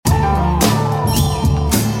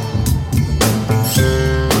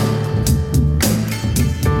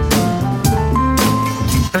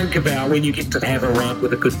think about when you get to have a run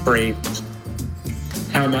with a good friend,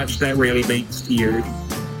 how much that really means to you.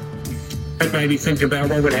 It made me think about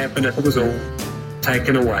what would happen if it was all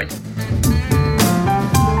taken away.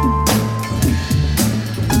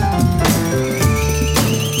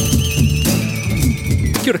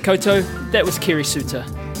 Kia ora koutou, that was Kerry Suter.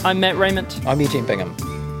 I'm Matt Raymond. I'm Eugene Bingham.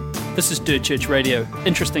 This is Dirt Church Radio,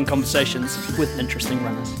 interesting conversations with interesting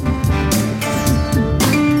runners.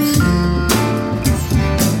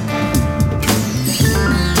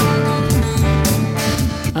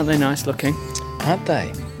 Aren't they nice looking? Aren't they?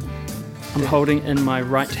 I'm holding in my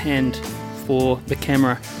right hand for the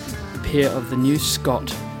camera a pair of the new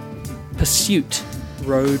Scott Pursuit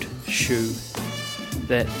road shoe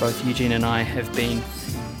that both Eugene and I have been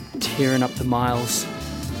tearing up the miles,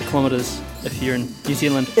 the kilometres, if you're in New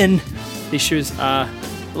Zealand, in. These shoes are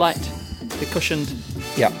light, they're cushioned.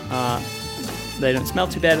 Yeah. They don't smell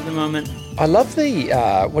too bad at the moment. I love the,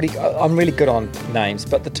 I'm really good on names,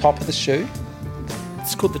 but the top of the shoe?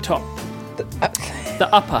 It's called the top. The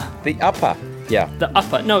upper. The upper, yeah. The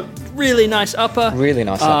upper. No, really nice upper. Really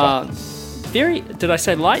nice upper. Did I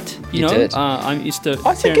say light? You did. I'm used to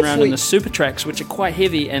tearing around in the super tracks, which are quite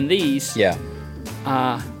heavy, and these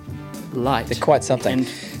are light. They're quite something. And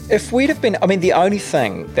if we'd have been, the only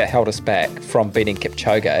thing that held us back from beating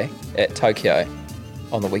Kipchoge at Tokyo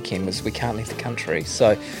on the weekend was we can't leave the country.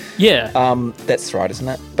 So, yeah, that's right, isn't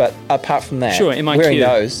it? But apart from that, sure,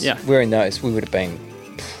 MIQ. wearing those, we would have been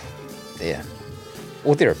there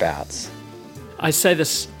or thereabouts. I say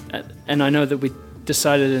this, and I know that we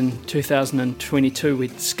decided in 2022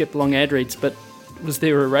 we'd skip long ad reads, but was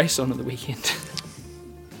there a race on at the weekend?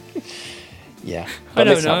 Yeah, but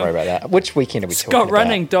let's not worry about that. Which weekend are we talking about?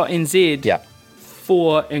 ScottRunning.nz. Yeah.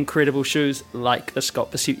 4 incredible shoes like the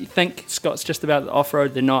Scott Pursuit. You think Scott's just about the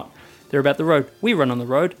off-road. They're not. They're about the road. We run on the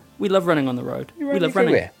road. We love running on the road. We love everywhere.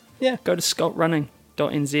 running. Yeah. Go to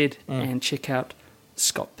ScottRunning.nz and check out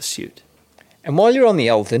Scott Pursuit. And while you're on the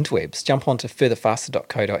old interwebs, jump onto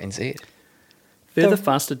furtherfaster.co.nz.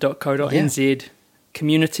 Furtherfaster.co.nz.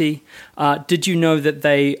 Community. Did you know that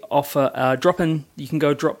they offer a drop-in? You can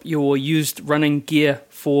go drop your used running gear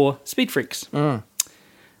for Speed Freaks.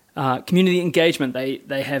 Community engagement.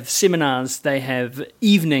 They have seminars. They have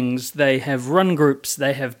evenings. They have run groups.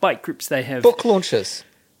 They have bike groups. They have book launches.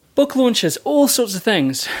 All sorts of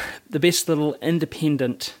things. The best little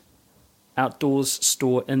independent outdoors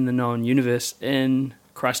store in the known universe in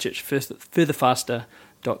Christchurch.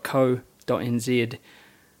 Furtherfaster.co.nz.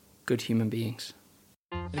 Good human beings.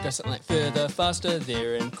 It goes something like further, faster,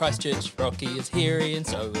 there in Christchurch. Rocky is hairy and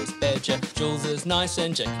so is Badger. Jules is nice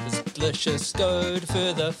and Jacob is delicious. Go to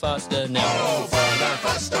further, faster now. Oh, further,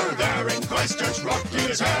 faster, there in Christchurch. Rocky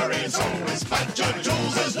is hairy and so is Badger.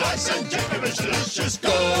 Jules is nice and Jacob is delicious.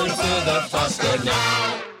 Go to further, faster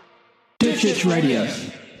now. Dirt Church Radio.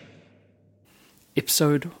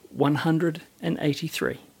 Episode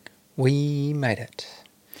 183. We made it.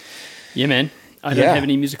 Yeah, man. I don't have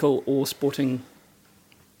any musical or sporting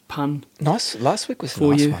pun. Nice. Last week was a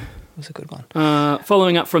nice one. It was a good one.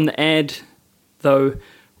 Following up from the ad, though,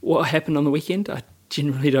 what happened on the weekend? I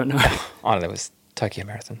generally don't know. I don't know. It was Tokyo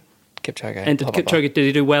Marathon. Kipchoge. And did did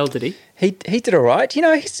he do well, did he? He did all right. You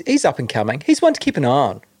know, he's up and coming. He's one to keep an eye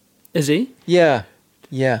on. Is he? Yeah.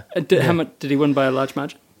 How much did he win by a large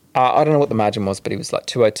margin? I don't know what the margin was, but he was like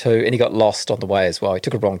 2:02, and he got lost on the way as well. He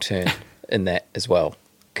took a wrong turn in that as well.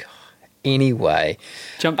 God. Anyway.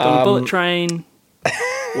 Jumped on a bullet train.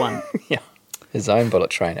 Won. Yeah. His own bullet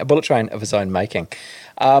train. A bullet train of his own making.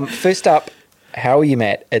 First up, how are you,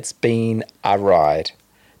 Matt? It's been a ride.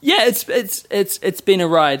 Yeah, it's been a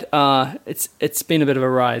ride. It's been a bit of a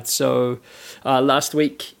ride. So last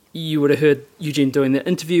week you would have heard Eugene doing the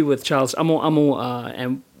interview with Charles Amo,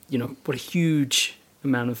 and you know what a huge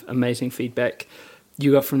amount of amazing feedback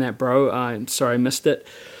you got from that, bro. I'm sorry I missed it.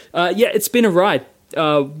 It's been a ride.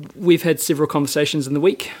 We've had several conversations in the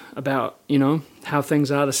week about, you know, how things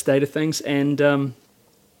are, the state of things, and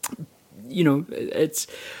you know, it's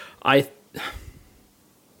a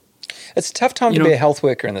tough time to be a health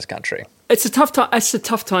worker in this country. It's a tough time. It's a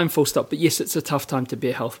tough time, full stop. But yes, it's a tough time to be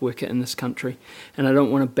a health worker in this country, and I don't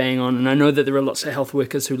want to bang on. And I know that there are lots of health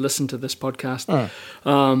workers who listen to this podcast.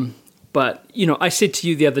 But you know, I said to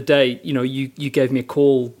you the other day, you know, you gave me a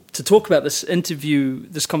call to talk about this interview,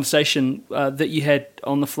 this conversation that you had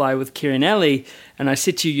on the fly with Kieran Alley, and I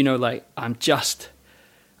said to you, you know, like I just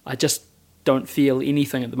don't feel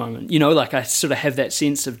anything at the moment. You know, like I sort of have that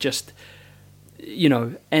sense of just, you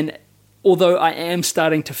know, and although I am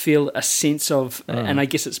starting to feel a sense of, and I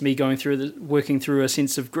guess it's me working through a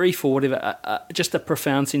sense of grief or whatever, just a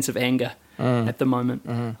profound sense of anger at the moment.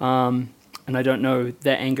 And and I don't know,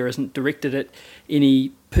 that anger isn't directed at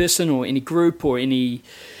any person or any group or any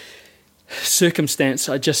circumstance.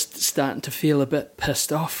 I just starting to feel a bit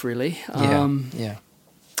pissed off, really. Yeah.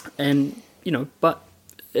 And, but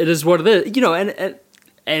it is what it is, and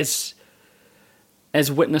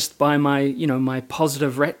as witnessed by my, my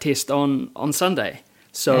positive rat test on Sunday.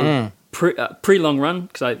 So pre-long run,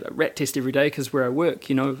 because I rat test every day because where I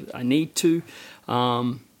work, I need to,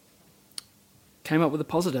 came up with a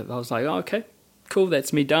positive. I was like, oh, okay, cool,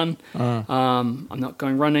 that's me done. I'm not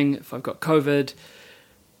going running if I've got COVID.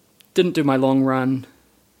 Didn't do my long run.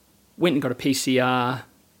 Went and got a PCR,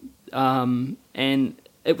 and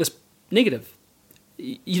it was negative.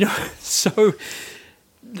 So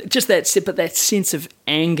just that sense of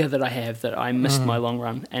anger that I have that I missed my long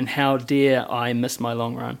run, and how dare I miss my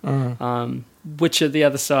long run. Which at the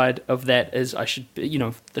other side of that is I should,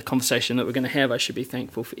 the conversation that we're going to have, I should be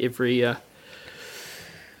thankful for every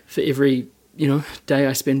day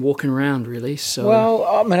I spend walking around, really. So well,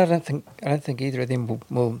 I mean, I don't think either of them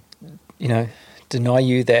will deny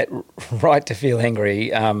you that right to feel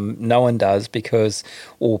angry. No one does,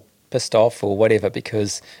 or pissed off or whatever,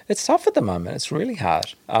 because it's tough at the moment. It's really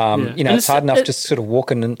hard. It's hard enough just sort of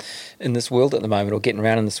walking in this world at the moment, or getting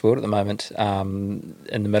around in this world at the moment, in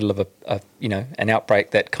the middle of an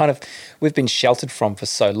outbreak that kind of we've been sheltered from for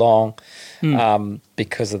so long,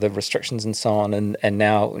 because of the restrictions and so on, and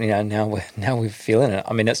now we're feeling it.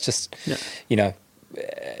 I mean, it's just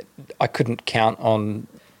I couldn't count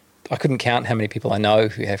how many people I know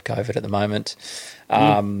who have COVID at the moment.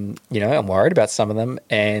 I'm worried about some of them,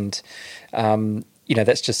 and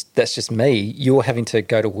that's just me. You're having to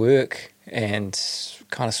go to work and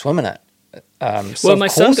kind of swim in it. My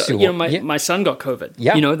son got COVID.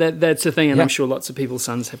 Yeah. That's the thing, and I'm sure lots of people's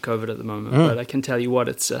sons have COVID at the moment. But I can tell you what,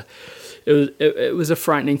 it was a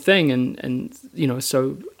frightening thing, and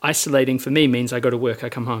so isolating for me means I go to work, I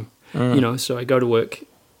come home. So I go to work,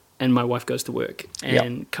 and my wife goes to work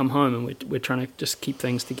and come home, and we're trying to just keep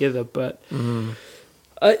things together. But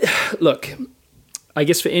look, I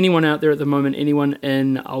guess for anyone out there at the moment, anyone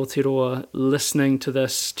in Aotearoa listening to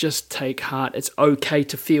this, just take heart. It's okay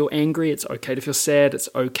to feel angry. It's okay to feel sad. It's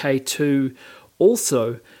okay to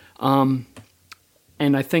also, and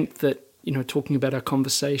I think that, talking about our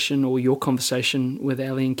conversation or your conversation with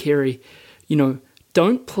Ali and Kerry,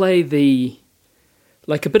 don't play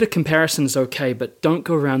like a bit of comparison is okay, but don't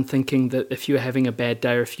go around thinking that if you're having a bad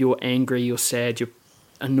day, or if you're angry, you're sad, you're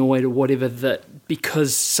annoyed or whatever, that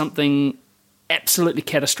because something absolutely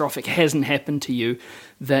catastrophic hasn't happened to you,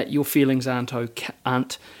 that your feelings aren't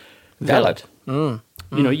valid.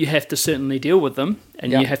 You have to certainly deal with them,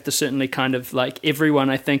 and you have to certainly kind of, like everyone,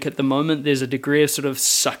 I think at the moment, there's a degree of sort of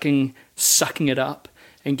sucking it up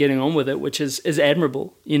and getting on with it, which is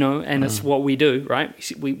admirable, and it's what we do, right?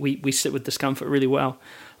 We sit with discomfort really well.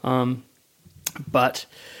 But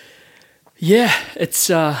yeah, it's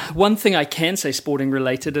one thing I can say sporting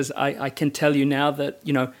related is I can tell you now that,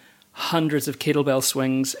 hundreds of kettlebell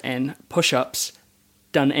swings and push-ups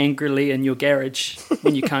done angrily in your garage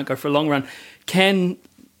when you can't go for a long run can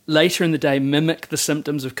later in the day mimic the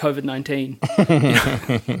symptoms of COVID-19.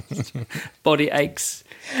 Body aches,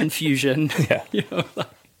 confusion.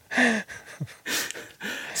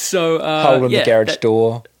 So hole in the garage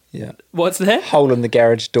door. Yeah. What's that? Hole in the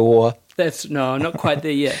garage door. That's not quite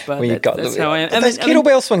there yet, but that's how I am. Those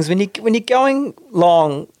kettlebell swings, when you're going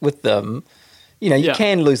long with them, you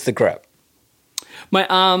can lose the grip. My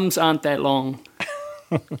arms aren't that long.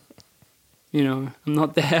 I'm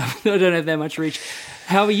not there. I don't have that much reach.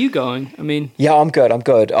 How are you going? I mean, yeah, I'm good.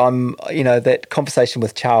 That conversation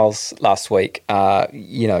with Charles last week. It's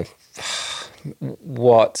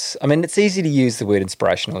easy to use the word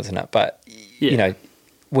inspirational, isn't it? But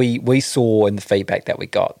we saw in the feedback that we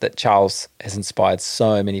got that Charles has inspired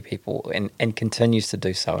so many people and continues to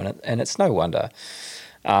do so, and it's no wonder.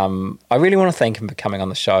 I really want to thank him for coming on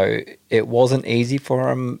the show. It wasn't easy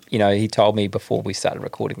for him. He told me before we started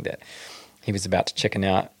recording that he was about to chicken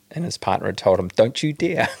out, and his partner had told him, "Don't you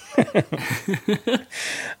dare."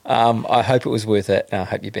 I hope it was worth it, and I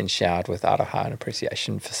hope you've been showered with aroha and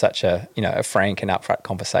appreciation for such a frank and upfront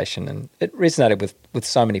conversation, and it resonated with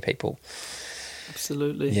so many people.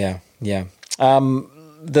 Absolutely. Yeah.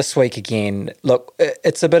 This week again, look,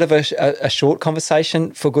 it's a bit of a short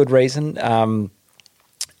conversation for good reason.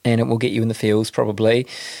 And it will get you in the feels probably.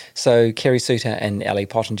 So Kerry Suter and Ali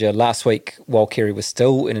Pottinger, last week while Kerry was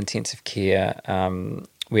still in intensive care,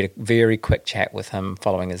 we had a very quick chat with him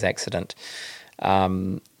following his accident.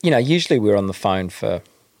 Usually we're on the line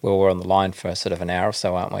for sort of an hour or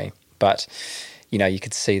so, aren't we? But, you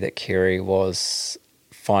could see that Kerry was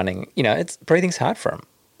finding, breathing's hard for him.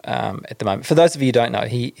 at the moment. For those of you who don't know,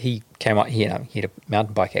 he came up, he had a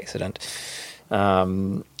mountain bike accident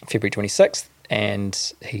February 26th,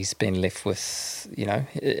 and he's been left with,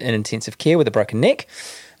 in intensive care with a broken neck,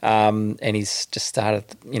 and he's just started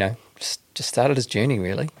his journey,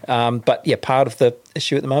 really. But yeah, part of the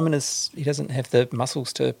issue at the moment is he doesn't have the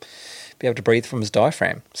muscles to be able to breathe from his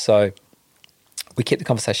diaphragm. So we kept the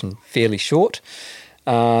conversation fairly short.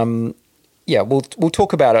 We'll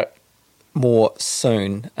talk about it more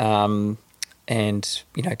soon, and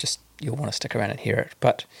just you'll want to stick around and hear it.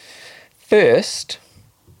 But first,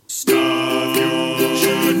 Stuff you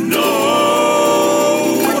should know.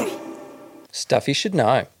 Stuff you should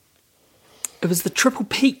know. It was the Triple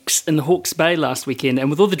Peaks in the Hawke's Bay last weekend, and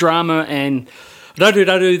with all the drama and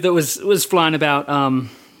radu that was flying about,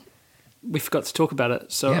 we forgot to talk about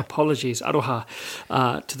it. So apologies, aroha,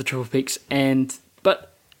 to the Triple Peaks,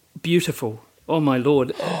 but beautiful. Oh my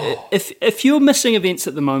Lord! If you're missing events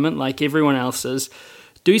at the moment, like everyone else is,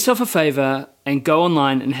 do yourself a favour and go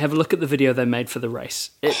online and have a look at the video they made for the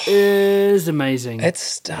race. It is amazing. It's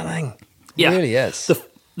stunning. Yeah. It really is.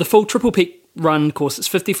 The full Triple Peak run course, it's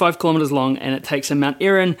 55 kilometres long, and it takes in Mount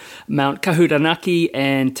Erin, Mount Kahuranaki,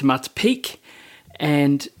 and Te Mata Peak,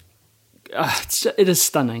 and it is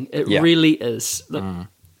stunning. It really is. And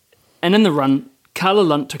in the run, Carla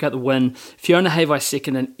Lunt took out the win, Fiona Hayvi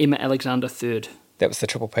second, and Emma Alexander third. That was the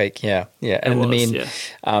Triple Peak, yeah. And in the men,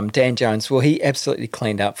 Dan Jones, well, he absolutely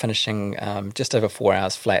cleaned up, finishing just over 4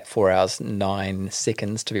 hours flat, 4 hours 9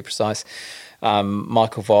 seconds to be precise.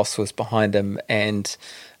 Michael Voss was behind him, and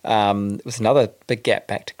it was another big gap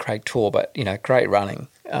back to Craig Tor, but, great running.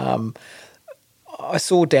 I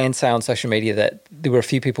saw Dan say on social media that there were a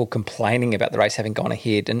few people complaining about the race having gone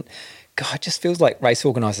ahead, and God, it just feels like race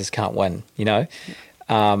organisers can't win,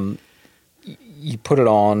 You put it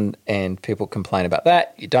on and people complain about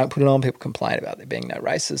that. You don't put it on, people complain about there being no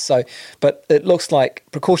races. So, but it looks like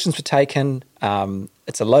precautions were taken.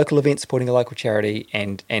 It's a local event supporting a local charity,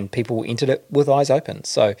 and people entered it with eyes open.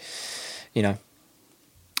 So,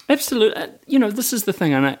 Absolutely. This is the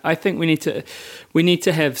thing, and I think we need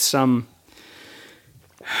to have some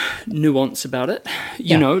nuance about it.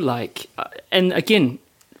 And again,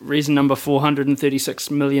 reason number 436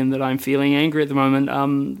 million that I'm feeling angry at the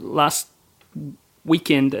moment. Last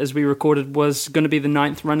weekend, as we recorded, was going to be the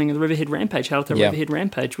 9th running of the Riverhead Rampage, Halter Riverhead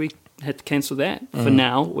Rampage. We had to cancel that for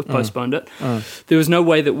now. We've postponed it. There was no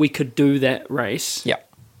way that we could do that race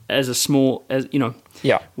with a small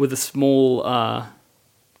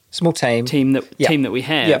small team that we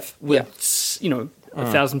have with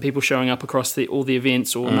 1,000 people showing up across all the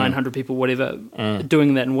events, or 900 people, whatever,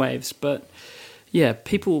 doing that in waves. But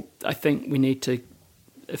people, I think we need to.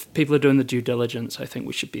 If people are doing the due diligence, I think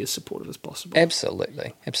we should be as supportive as possible.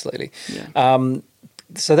 Absolutely. Yeah.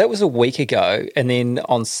 So that was a week ago, and then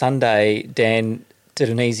on Sunday, Dan did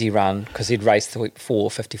an easy run because he'd raced the week before,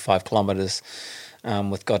 55 kilometres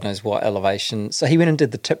with God knows what elevation. So he went and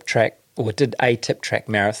did a tip track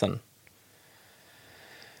marathon.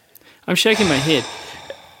 I'm shaking my head.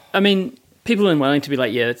 I mean, people in Wellington be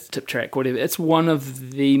like, it's tip track, whatever. It's one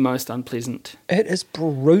of the most unpleasant. It is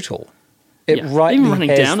brutal. Even running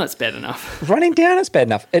down, it's bad enough. Running down, it's bad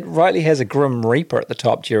enough. It rightly has a Grim Reaper at the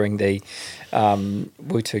top during the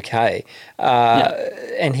Wu2K.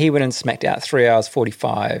 And he went and smacked out 3 hours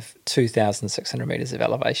 45, 2,600 metres of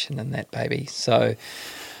elevation in that baby. So,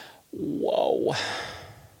 whoa.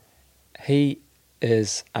 He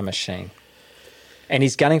is a machine. And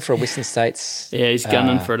he's gunning for a Western States. Yeah, he's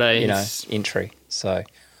gunning for it, entry. So,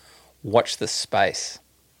 watch this space.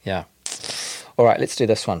 Yeah. All right, let's do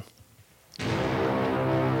this one.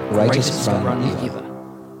 Greatest run ever.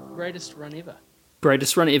 Greatest run ever.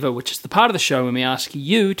 Greatest run ever, which is the part of the show when we ask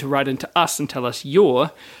you to write into us and tell us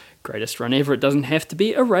your greatest run ever. It doesn't have to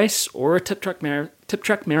be a race or a tip track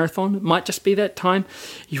marathon. It might just be that time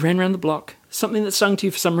you ran around the block, something that sung to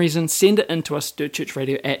you for some reason. Send it in to us,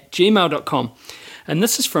 dirtchurchradio@gmail.com. And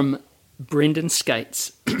this is from Brendan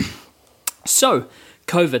Skates. So,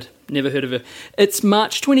 COVID, never heard of it. It's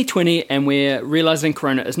March 2020, and we're realising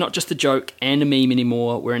Corona is not just a joke and a meme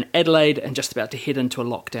anymore. We're in Adelaide and just about to head into a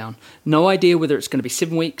lockdown. No idea whether it's going to be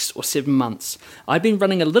 7 weeks or 7 months. I've been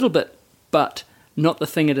running a little bit, but not the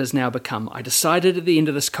thing it has now become. I decided at the end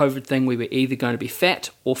of this COVID thing we were either going to be fat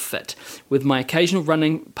or fit. With my occasional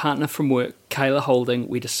running partner from work, Kayla Holding,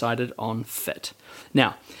 we decided on fit.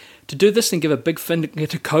 Now, To do this and give a big finger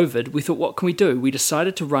to COVID, we thought, what can we do? We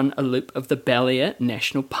decided to run a loop of the Ballier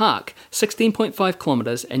National Park, 16.5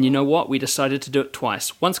 kilometres, and you know what? We decided to do it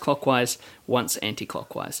twice, once clockwise, once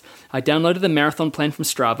anti-clockwise. I downloaded the marathon plan from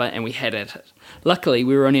Strava and we had at it. Luckily,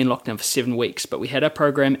 we were only in lockdown for 7 weeks, but we had our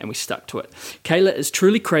program and we stuck to it. Kayla is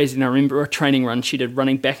truly crazy, and I remember a training run she did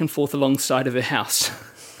running back and forth alongside of her house.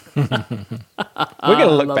 We're going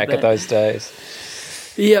to look back at those days.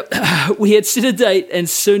 Yep, we had set a date, and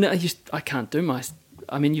soon I can't do my.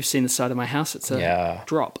 I mean, you've seen the side of my house; it's a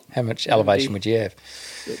drop. How much elevation would you have?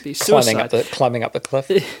 It'd be suicide. Climbing up the cliff.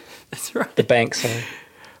 That's right. The banks.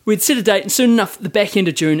 We'd set a date, and soon enough, the back end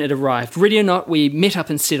of June, it arrived. Ready or not, we met up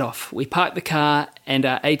and set off. We parked the car and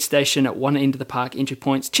our aid station at one end of the park entry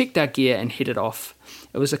points, checked our gear, and headed off.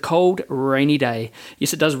 It was a cold, rainy day.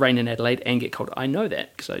 Yes, it does rain in Adelaide and get cold. I know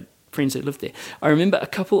that because I friends that lived there. I remember a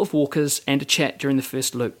couple of walkers and a chat during the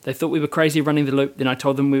first loop. They thought we were crazy running the loop, then I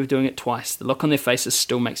told them we were doing it twice. The look on their faces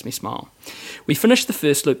still makes me smile. We finished the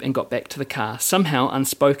first loop and got back to the car. Somehow,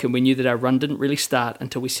 unspoken, we knew that our run didn't really start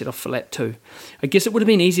until we set off for lap 2. I guess it would have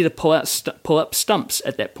been easy to pull up stumps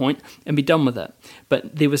at that point and be done with it,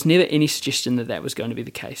 but there was never any suggestion that that was going to be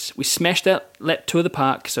the case. We smashed out lap 2 of the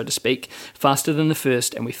park, so to speak, faster than the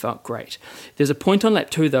first, and we felt great. There's a point on lap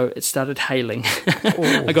 2, though, it started hailing.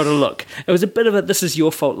 I got a look. It was a bit of a this is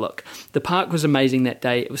your fault look. The park was amazing that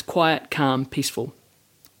day. It was quiet, calm, peaceful.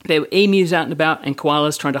 There were emus out and about and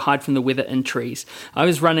koalas trying to hide from the weather in trees. I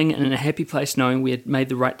was running and in a happy place knowing we had made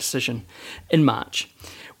the right decision. In March,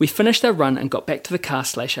 we finished our run and got back to the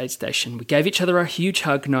car/aid station. We gave each other a huge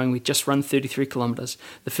hug knowing we'd just run 33 kilometres,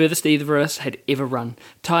 the furthest either of us had ever run.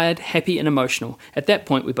 Tired, happy and emotional. At that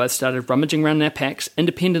point, we both started rummaging around in our packs.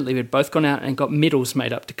 Independently, we'd both gone out and got medals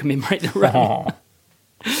made up to commemorate the run.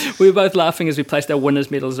 We were both laughing as we placed our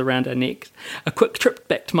winners' medals around our necks. A quick trip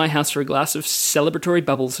back to my house for a glass of celebratory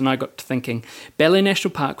bubbles, and I got to thinking. Ballier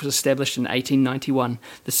National Park was established in 1891,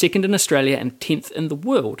 the second in Australia and 10th in the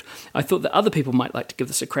world. I thought that other people might like to give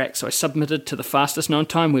this a crack, so I submitted to the fastest known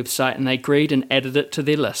time website, and they agreed and added it to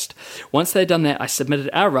their list. Once they'd done that, I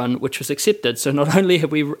submitted our run, which was accepted, so not only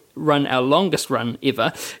have we run our longest run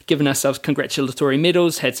ever, given ourselves congratulatory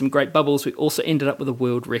medals, had some great bubbles, we also ended up with a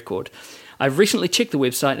world record. I've recently checked the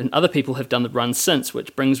website and other people have done the run since,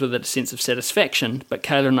 which brings with it a sense of satisfaction, but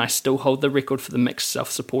Kayla and I still hold the record for the mixed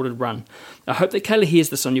self-supported run. I hope that Kayla hears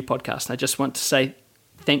this on your podcast. I just want to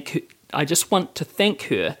thank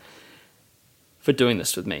her for doing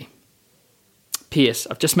this with me. P.S.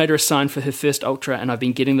 I've just made her a sign for her first ultra and I've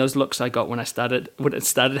been getting those looks I got when it started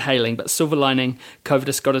hailing, but silver lining, COVID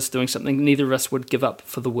has got us doing something neither of us would give up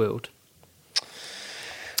for the world.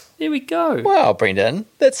 There we go. Wow, Brendan,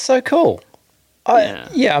 that's so cool. I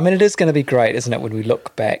mean, it is going to be great, isn't it, when we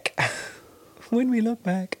look back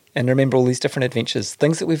and remember all these different adventures,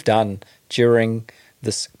 things that we've done during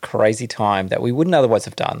this crazy time that we wouldn't otherwise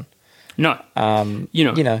have done. No.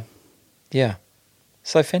 Yeah.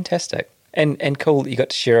 So fantastic. And cool that you got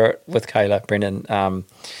to share it with Kayla, Brendan. And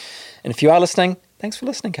if you are listening, thanks for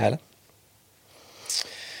listening, Kayla.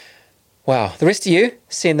 Wow. The rest of you,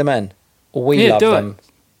 send them in. We love them.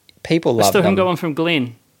 People love them. I still haven't got one from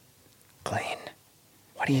Glenn. Glenn,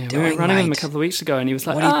 what are you doing, we were running mate? with him a couple of weeks ago and he was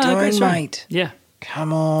like, what are you doing, mate? Yeah.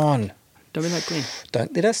 Come on. Don't be like Glenn.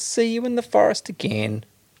 Don't let us see you in the forest again.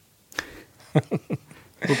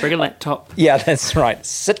 We'll bring a laptop. Yeah, that's right.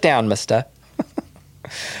 Sit down, mister.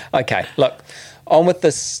 Okay, look, on with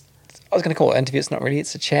this. I was going to call it an interview. It's not really.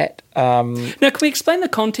 It's a chat. Now, can we explain the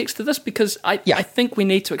context of this? Because I think we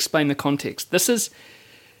need to explain the context. This is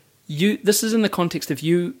in the context of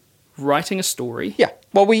you writing a story. Yeah.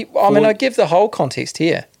 Well, I give the whole context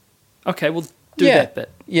here. Okay, we'll do that bit.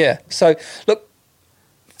 Yeah. So, look,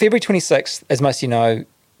 February 26th, as most of you know,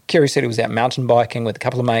 Kerry said he was out mountain biking with a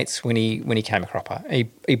couple of mates when he came a cropper.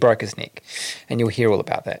 He broke his neck, and you'll hear all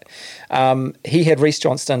about that. He had Reece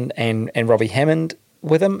Johnston and Robbie Hammond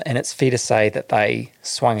with him, and it's fair to say that they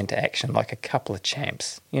swung into action like a couple of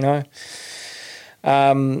champs, you know.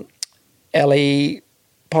 Ellie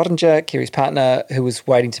Pottinger, Kerry's partner, who was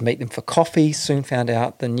waiting to meet them for coffee, soon found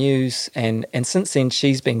out the news, and since then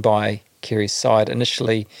she's been by Kerry's side,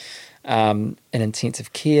 initially in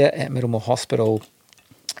intensive care at Middlemore Hospital.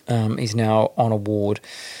 He's now on a ward.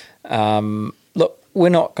 Look, we're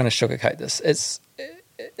not going to sugarcoat this.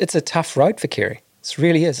 It's a tough road for Kerry. It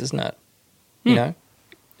really is, isn't it? You know,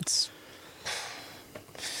 it's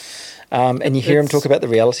and you hear him talk about the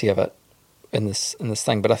reality of it in this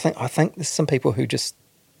thing. But I think there's some people who just,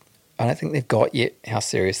 I don't think they've got yet how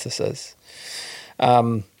serious this is.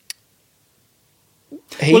 Well,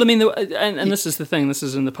 I mean, and this is the thing. This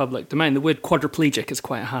is in the public domain. The word quadriplegic is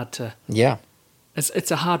quite hard to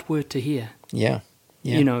it's a hard word to hear. Yeah.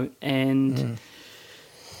 You know, and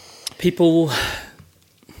people,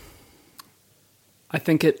 I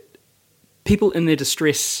think people in their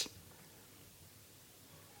distress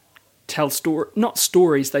tell not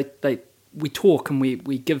stories, we talk and we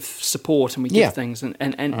give support and we give things,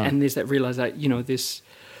 and there's that realization, you know, there's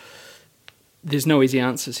no easy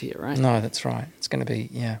answers here, right? No, that's right. It's going to be,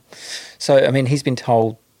 So, I mean, he's been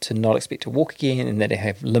told to not expect to walk again and that he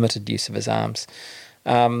have limited use of his arms.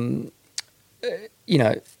 You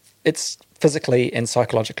know, it's physically and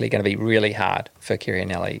psychologically going to be really hard for Kerry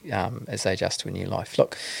and Ellie as they adjust to a new life.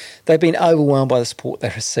 Look, they've been overwhelmed by the support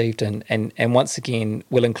they've received, and once again,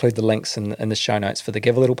 we'll include the links in the show notes for the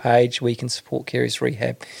Give a Little page where you can support Kerry's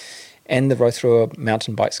rehab, and the Rotorua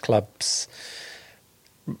Mountain Bike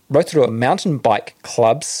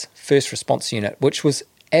Club's first response unit, which was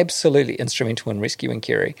absolutely instrumental in rescuing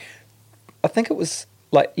Kerry. I think it was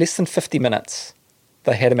like less than 50 minutes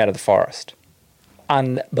they had him out of the forest.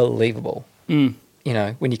 Unbelievable. You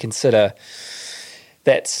know, when you consider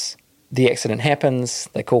that's the accident happens,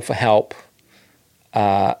 they call for help,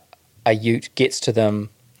 a ute gets to them,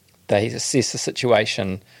 they assess the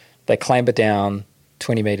situation, they clamber down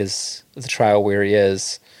 20 metres of the trail where he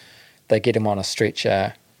is, they get him on a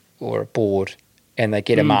stretcher or a board, and they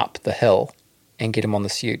get him up the hill and get him on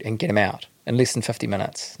the ute and get him out in less than 50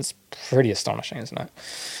 minutes. It's pretty astonishing, isn't it?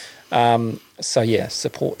 So, yeah,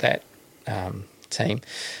 support that team.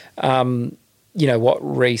 You know, what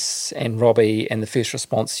Reese and Robbie and the first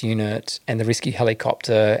response unit and the rescue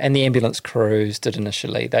helicopter and the ambulance crews did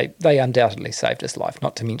initially, they undoubtedly saved his life,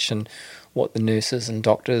 not to mention what the nurses and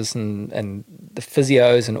doctors and the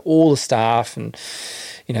physios and all the staff and,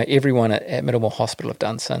 you know, everyone at Middlemore Hospital have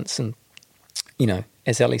done since. And, you know,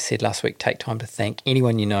 as Ellie said last week, take time to thank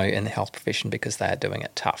anyone you know in the health profession because they are doing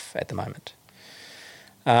it tough at the moment.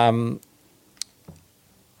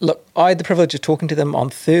 Look, I had the privilege of talking to them on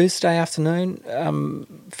Thursday afternoon.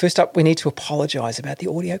 First up, we need to apologise about the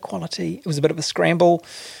audio quality. It was a bit of a scramble.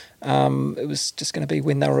 It was just going to be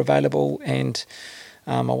when they were available, and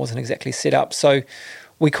I wasn't exactly set up. So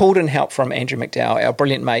we called in help from Andrew McDowell, our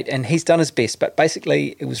brilliant mate, and he's done his best. But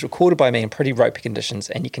basically, it was recorded by me in pretty ropey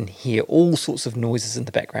conditions, and you can hear all sorts of noises in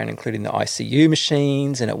the background, including the ICU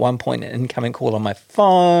machines, and at one point an incoming call on my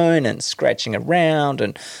phone and scratching around.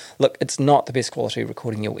 And look, it's not the best quality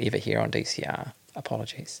recording you'll ever hear on DCR.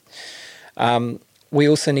 Apologies. We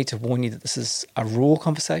also need to warn you that this is a raw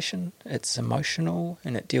conversation. It's emotional,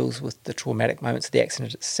 and it deals with the traumatic moments of the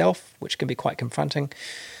accident itself, which can be quite confronting.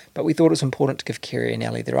 But we thought it was important to give Kerry and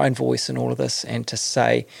Ellie their own voice in all of this and to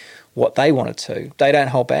say what they wanted to. They don't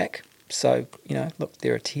hold back. So, you know, look,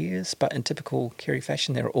 there are tears, but in typical Kerry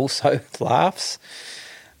fashion, there are also laughs.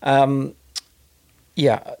 So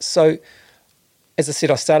as I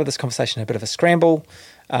said, I started this conversation in a bit of a scramble.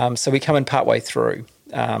 So we come in partway through.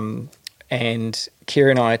 And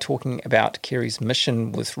Kerry and I are talking about Kerry's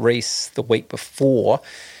mission with Reese the week before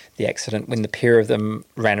the accident, when the pair of them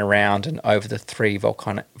ran around and over the three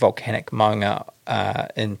volcanic maunga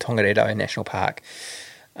in Tongariro National Park.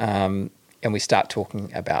 And we start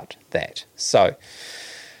talking about that. So,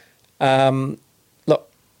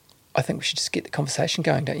 look, I think we should just get the conversation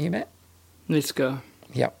going, don't you, Matt? Let's go.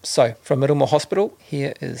 Yep. So, from Middlemore Hospital,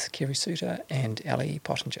 here is Kerry Suter and Ellie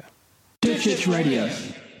Pottinger. Church Radio.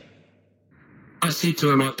 I said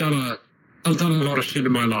to him, I've done a lot of shit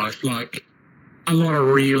in my life, like a lot of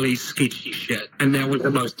really sketchy shit, and that was the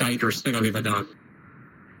most dangerous thing I've ever done.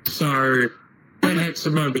 So that had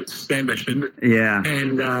some moments, that mission. Yeah.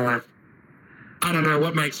 And I don't know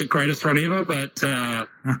what makes it greatest run ever, but I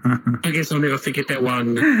guess I'll never forget that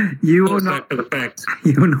one. You will not. For the fact,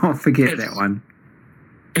 You will not forget that one.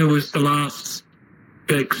 It was the last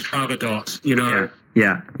big Strava dot, you know.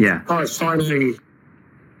 Yeah. I finally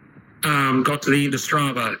got to the end of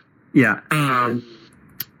Strava. Yeah.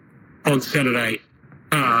 On Saturday,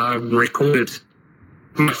 recorded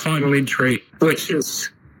my final entry, which is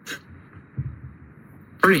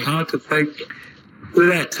pretty hard to think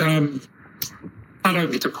that I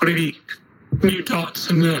don't get to put any new dots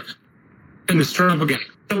in the Strava game.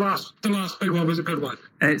 The last big one was a good one.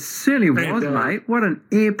 It certainly was, mate. What an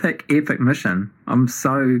epic mission. I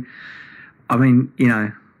mean, you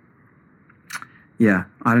know, yeah,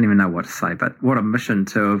 I don't even know what to say, but what a mission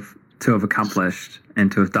to have accomplished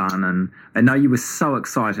and to have done. And I know you were so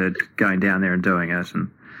excited going down there and doing it. And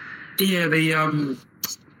yeah,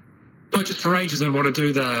 not just for ages I want to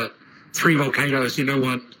do the three volcanoes, you know,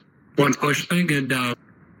 one push thing, and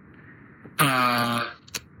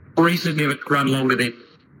Reese had never run longer than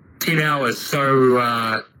 10 hours,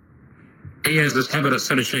 so he has this habit of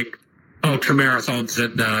finishing ultra marathons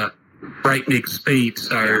in breakneck speed.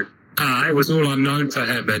 So it was all unknown to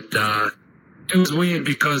him. And it was weird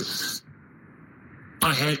because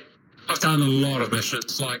I've done a lot of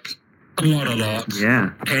missions, like a lot.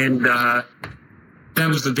 Yeah. And that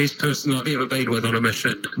was the best person I've ever been with on a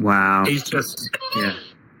mission. Wow. He's just Yeah.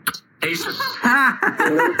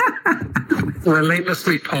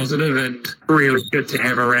 relentlessly positive and really good to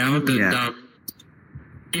have around. And, Yeah.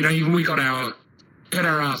 Even we got our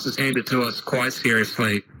asses handed to us quite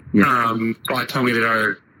seriously Yeah. by Tommy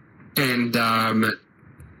Lido. And Not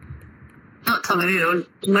Tommy,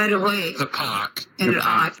 right away. the park. And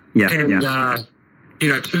I. Yeah. And, Yeah.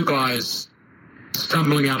 two guys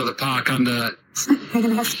stumbling out of the park under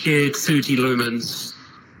shared 30 lumens.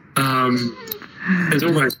 It's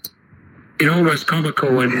almost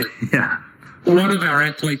comical. And Yeah. one of our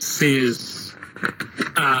athletes says,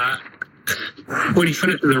 when he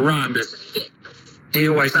finishes the run, he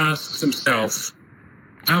always asks himself,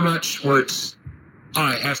 how much would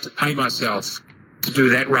I have to pay myself to do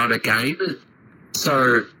that run again?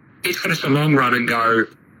 So he'd finish a long run and go,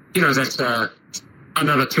 that's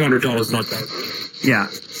another $200 like that. Yeah.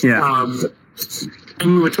 Yeah.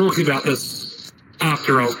 And we were talking about this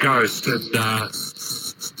after Old Ghost, and I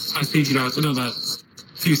said, it's another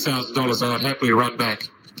few $1,000s I'd happily run back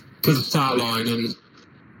to the start line. And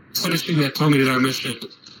finishing that Tommy Lido mission,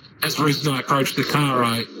 as the reason I approached the car,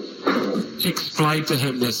 I explained to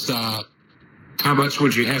him this, how much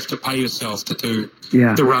would you have to pay yourself to do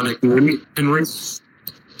Yeah. the run again? And we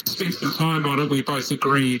spent some time on it. We both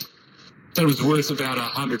agreed that it was worth about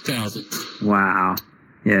 100,000. Wow.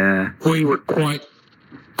 Yeah. We were quite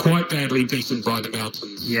badly beaten by the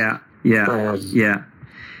mountains. Yeah. Yeah. Um, Yeah.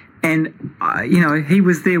 And, he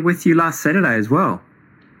was there with you last Saturday as well.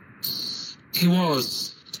 He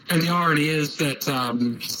was. And the irony is that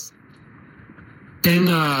in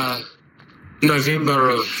November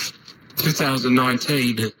of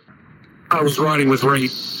 2019, I was riding with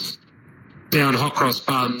Reese down Hot Cross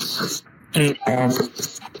Buns, and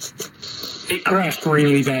he crashed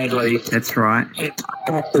really badly. That's right. It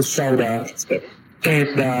off his shoulder,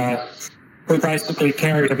 and we basically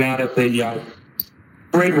carried him out of the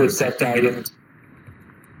Redwoods that day. And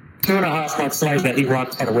 2.5 months later, he won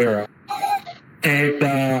Tarawera.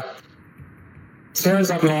 And so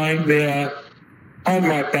as I'm lying there on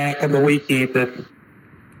my back on the weekend, and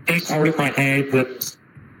he's holding my hand and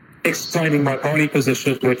explaining my body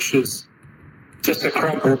position, which is just a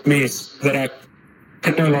crumpled mess that I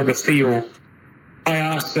can no longer feel, I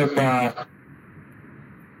asked him how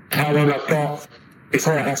long I've got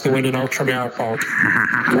before I have to win an ultramarathon.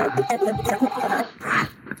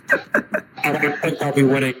 I don't think I'll be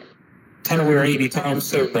winning Tarawera anytime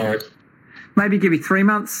soon, though. Maybe give you 3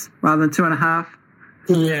 months rather than 2.5.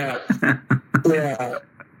 Yeah. Yeah.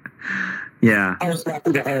 Yeah. I was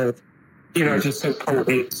lucky to have, just some cool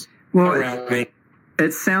heads Well, around me.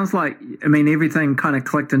 it sounds like, everything kind of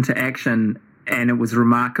clicked into action, and it was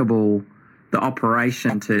remarkable, the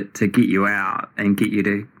operation to get you out and get you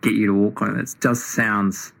to Auckland. It just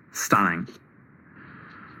sounds stunning.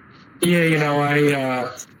 Yeah,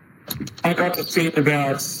 I got to spend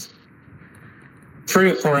about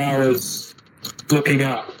 3 or 4 hours looking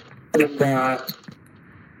up. And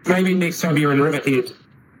maybe next time you're in Riverhead,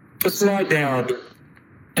 just slide down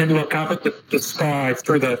and look up at the sky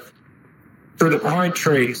through the pine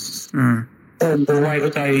trees, and the way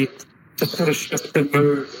that they just sort of shift and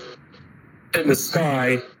move in the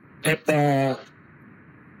sky. And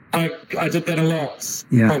I did that a lot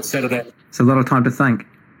on Saturday. It's a lot of time to think.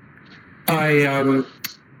 I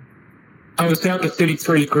was down to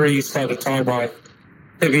 33 degrees by the time I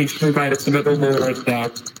eventually made it to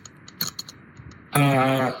Middlemore,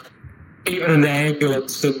 and even in the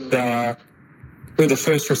ambulance and with the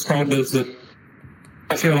first responders, and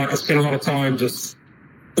I feel like I spent a lot of time just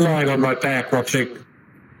lying on my back watching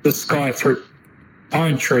the sky through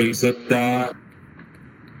pine trees, and I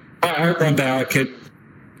hope one day I can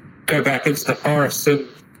go back into the forest and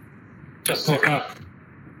just look up.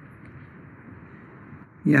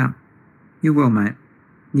 Yeah. You will, mate.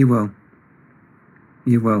 You will.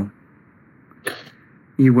 You will.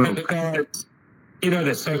 You will. And the guys,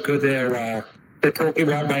 they're so good. They're talking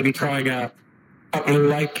about maybe trying a Blue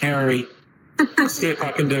Lake carry. See if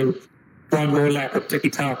I can do one more lap of Tiki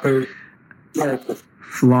Tapu.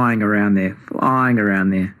 Flying around there.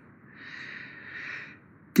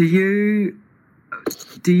 Do you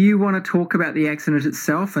want to talk about the accident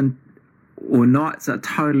itself or not? Is that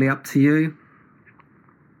totally up to you?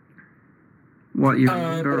 What you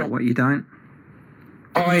remember or what you don't?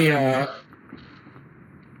 I,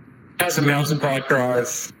 as a mountain bike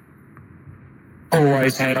drive,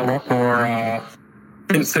 always had a lot more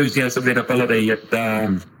enthusiasm and ability,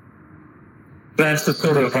 and that's the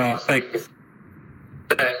sort of thing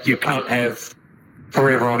that you can't have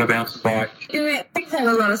forever on a mountain bike. Yeah, he has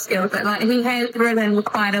a lot of skills, but like he has ridden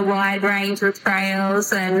quite a wide range of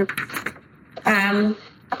trails, and I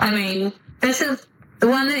mean, this is the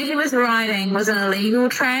one that he was riding was an illegal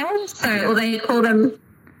trail, or they call them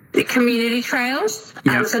the community trails.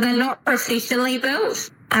 Yeah. So they're not professionally built.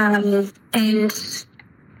 And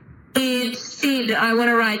he said, I want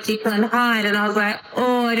to ride Jekyll and Hyde, and I was like,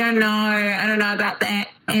 oh, I don't know about that.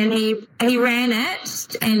 And he ran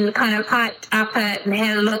it and kind of hiked up it and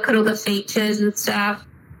had a look at all the features and stuff.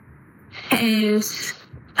 And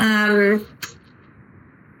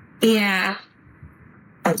yeah.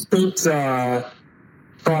 I spent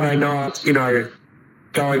Friday night,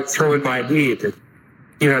 going through in my head,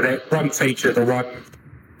 that one feature, the one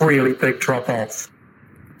really big drop off.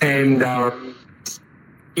 And, I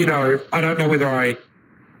don't know whether I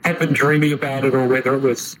had been dreaming about it or whether it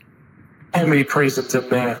was omnipresent in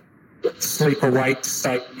the sleep awake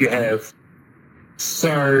state you have.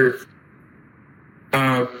 So,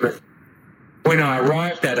 when I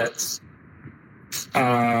arrived at it,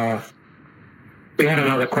 we had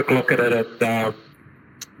another quick look at it, and,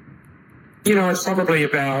 it's probably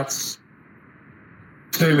about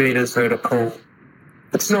 2 meters vertical.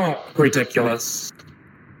 It's not ridiculous.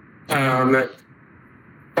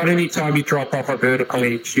 But any time you drop off a vertical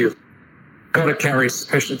edge, you've got to carry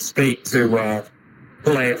sufficient speed to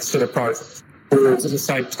land sort of both boards at the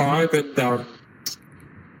same time. And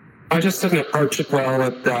I just didn't approach it well,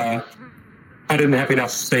 and I didn't have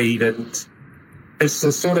enough speed. And it's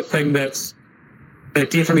the sort of thing that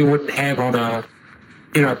definitely wouldn't have on a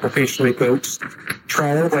professionally built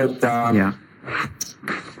trail. And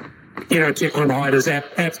Jekyll and Hyde is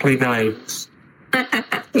aptly named.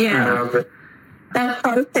 Yeah. That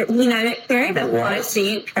post that, that carried the post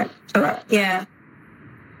the entrance to it. Yeah.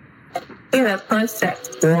 Yeah, that post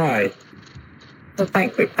it. Why? I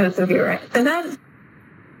think because of your accident.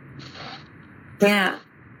 Yeah.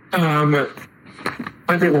 I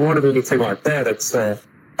never wanted anything like that. It's I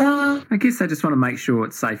guess they just want to make sure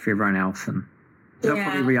it's safe for everyone else, and they'll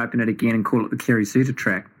probably reopen it again and call it the Kerry Suter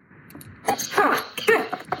track.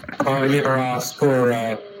 I never asked for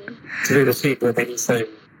to do the seat with anything.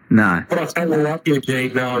 No. But I'll tell you what,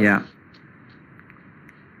 Eugene,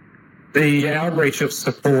 the outreach of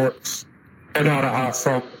support in Araha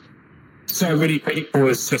from so many people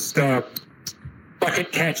is just,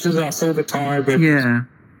 it catches us all the time. And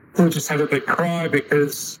we'll just have a big cry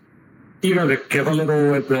because, to give a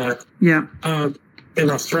little in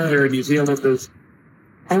Australia and New Zealand, there's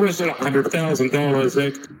almost at $100,000.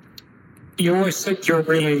 And you always think you're a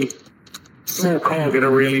really small cog in a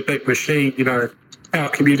really big machine, our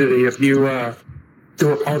community, if you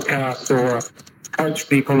do a podcast or coach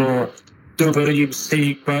people or do a bit of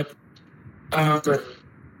MC, but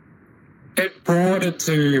it brought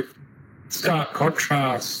into stark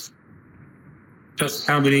contrast just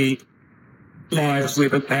how many lives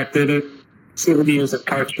we've impacted in 7 years of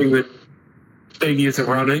coaching and 10 years of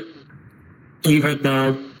running. Even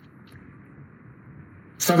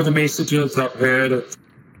some of the messages I've heard of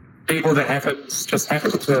people that just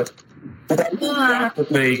happened to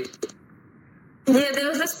with me. Yeah, there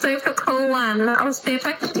was a super cool one. I'll see if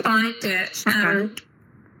I can find it.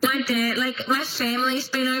 My dad, my family's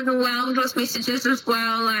been overwhelmed with messages as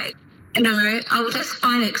well. I'll just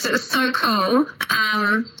find it because it was so cool.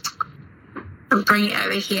 I'll bring it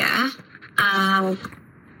over here.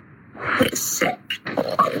 Let's see.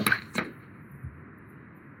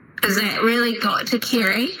 Because that really got to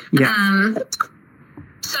Kerry. Yeah.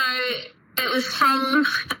 So it was from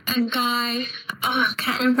a guy, I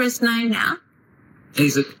can't remember his name now.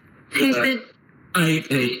 He's the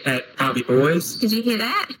AP at Barbie Boys. Did you hear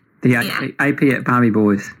that? The AP at Barbie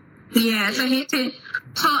Boys. Yeah, so he said,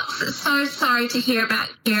 Potts, so sorry to hear about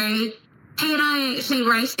Gary. He and I actually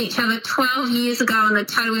raced each other 12 years ago in the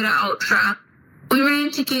Tarawera Ultra. We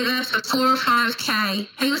ran together for 4 or 5K.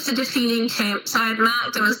 He was the defending champ, so I had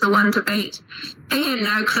marked him as the one to beat. He had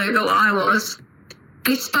no clue who I was.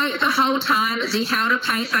 He spoke the whole time as he held a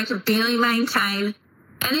pace I could barely maintain.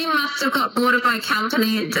 And he must have got bored of my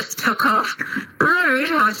company and just took off.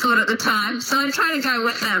 Rude, I thought at the time, so I tried to go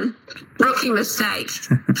with him. Rookie mistake.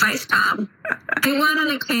 Face palm. He won on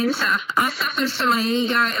a canter. I suffered for my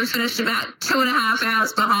ego and finished about 2.5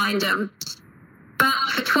 hours behind him. But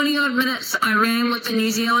for 20-odd minutes, I ran with the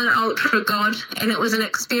New Zealand Ultra God, and it was an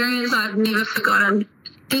experience I've never forgotten.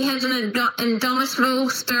 He has an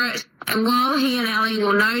indomitable spirit, and while he and Ellie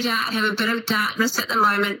will no doubt have a bit of darkness at the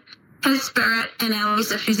moment, his spirit, and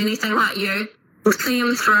Ellie's, if she's anything like you, We'll see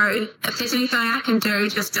him through. If there's anything I can do,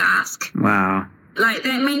 just ask. Wow. Like,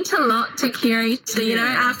 that meant a lot to Kerry, you know,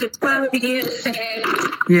 after 12 years.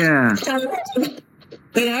 Yeah.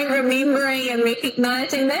 You know, remembering and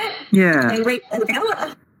recognising that. Yeah. And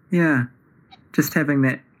together. Yeah. Just having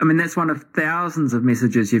that. I mean, that's one of thousands of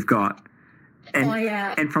messages you've got. And,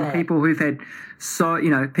 and from people who've had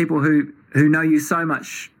people who know you so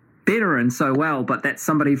much better and so well, but that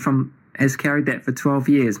somebody has carried that for 12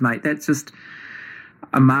 years, mate. That's just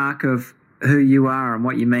a mark of who you are and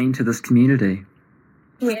what you mean to this community.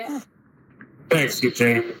 Yeah. Thanks,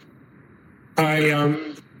 Eugene.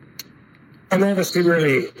 I'm obviously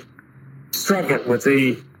really struggling with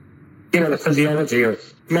the physiology of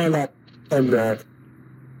my life, and we're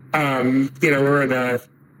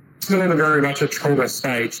still in a very much a trauma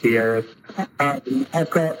stage here. I've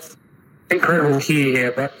got incredible care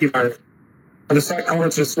here, but the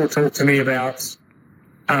psychologist will talk to me about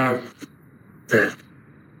how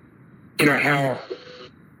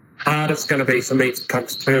hard it's going to be for me to come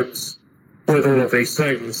to terms with all of these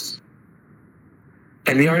things.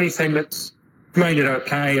 And the only thing that's made it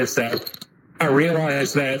okay is that I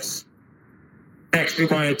realise that actually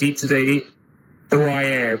my identity, who I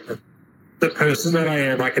am, the person that I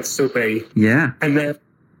am, I can still be. Yeah. And that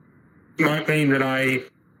might mean that I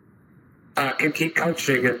can keep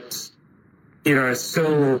coaching and,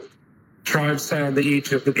 still try and stay on the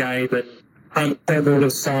edge of the game and understand all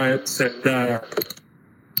the science and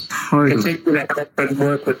continue to help and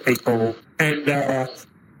work with people. And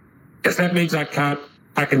if that means I can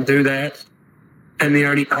do that, and the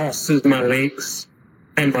only cost is my legs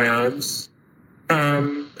and my arms,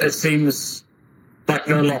 it seems like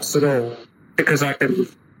no loss at all, because I can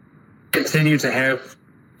continue to have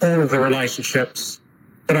all of the relationships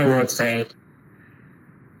that I once had.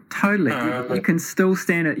 Totally. You can still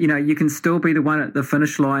stand it. You can still be the one at the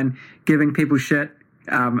finish line, giving people shit,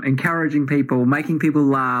 encouraging people, making people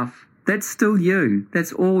laugh. That's still you.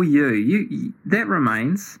 That's all you. That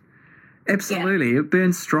remains. Absolutely. Yeah. It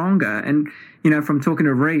burns stronger. And, from talking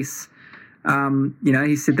to Reese,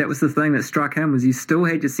 he said that was the thing that struck him, was you still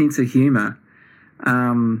had your sense of humour,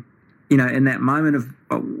 in that moment of,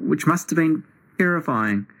 which must have been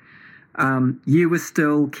terrifying. You were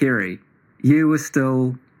still Kerry. You were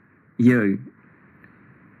still you.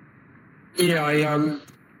 Yeah,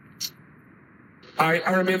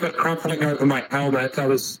 I remember crumpling over my helmet. I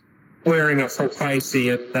was wearing a full facey,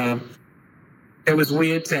 and it was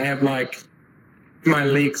weird to have my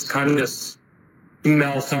legs kind of just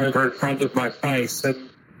melt over in front of my face, and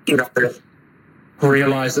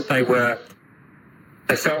realize that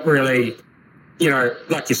they felt really,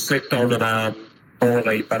 like you slipped on an arm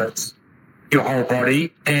poorly, but it's your whole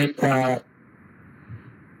body. And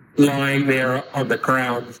lying there on the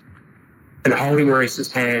ground and holding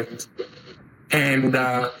Reese's hand, and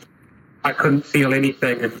I couldn't feel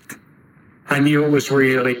anything, and I knew it was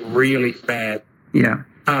really, really bad. Yeah.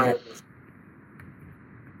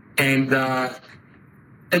 And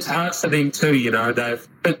it's hard for them too, they've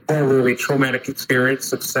been a really traumatic experience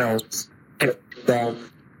themselves. And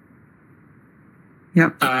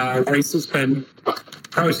Reese has been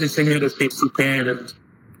processing it as best he can and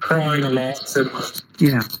crying a lot.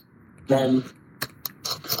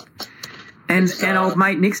 And, and old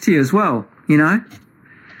mate next to you as well, I'm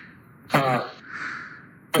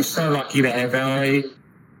so lucky to have I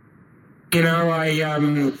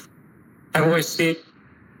always said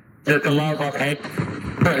that the love I've had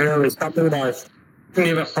for her is something that I've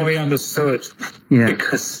never fully understood. Yeah.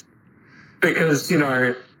 Because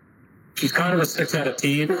she's kind of a 6 out of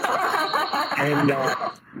 10. And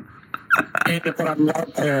but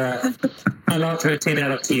I loved her 10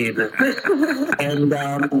 out of 10. And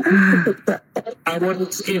I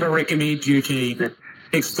wouldn't ever recommend Eugene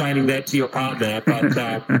explaining that to your partner, but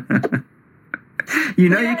you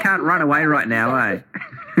can't run away right now, eh?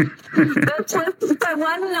 So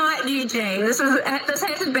one night, Eugene, this has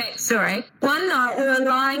a backstory. One night we were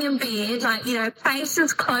lying in bed,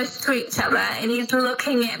 faces close to each other, and he's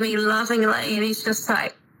looking at me lovingly, and he's just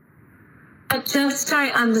like, I just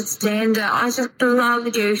don't understand it. I just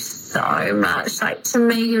love you so much. To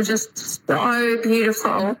me, you're just so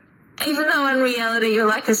beautiful. Even though in reality you're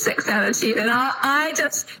like a 6 out of 10. And I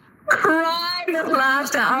just cried with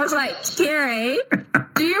laughter. I was like, Kerry,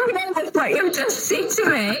 do you remember what you just said to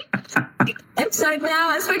me? And so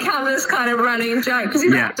now it's become this kind of running joke. Because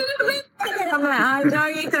he's like, I'm like, I know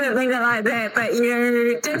you didn't think it like that, but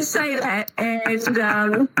you did say that. And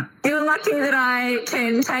you're lucky that I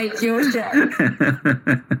can take your shit.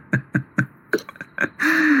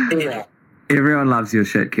 Yeah. Everyone loves your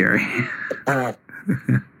shit, Kerry. You're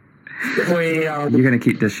going to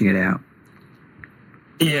keep dishing it out.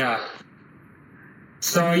 Yeah.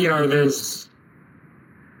 So,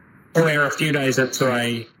 we're a few days into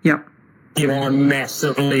a, Yep. a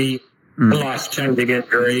massively life-changing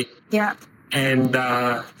injury. Yeah. And,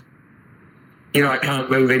 I can't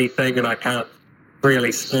move anything and I can't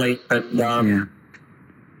really sleep. And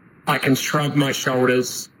I can shrug my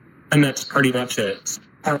shoulders and that's pretty much it.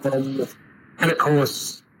 And, of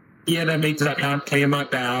course, that means I can't clear my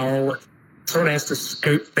bowel. Someone has to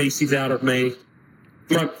scoop feces out of me.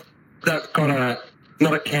 They've got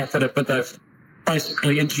not a catheter, but they've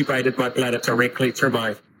basically intubated my bladder directly through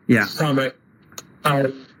my stomach.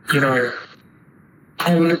 I'll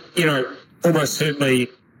almost certainly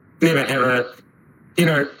never have a,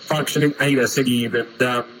 functioning penis again. And,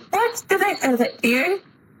 What do they do that to you?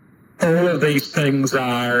 all of these things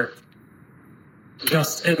are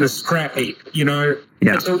just in the scrap heap, Yeah.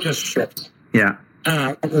 It's all just shit. Yeah.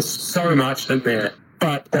 There's so much in there.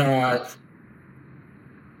 But, I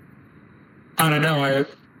don't know,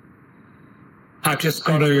 I've just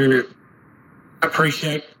got to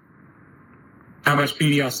appreciate how much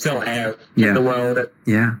beauty I still have in the world, and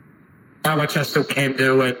Yeah. how much I still can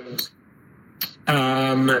do, and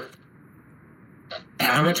how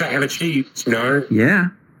much I have achieved, Yeah.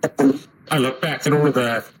 I look back at all of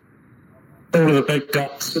the big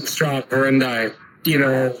dots in Strava, and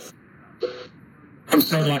I'm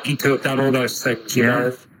so lucky to have done all those things,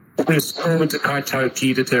 There's going to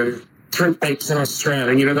Kaitoki to do 3 peaks in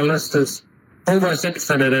Australia, the list is almost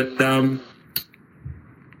infinite, and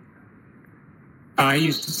I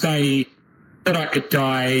used to say that I could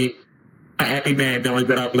die a happy man knowing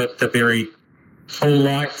that I've lived a very full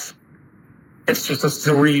life. It's just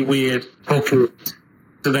a really weird talking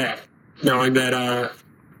to that, knowing that, I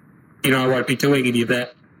won't be doing any of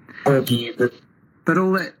that. But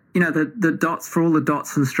all that, the dots, for all the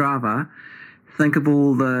dots in Strava, think of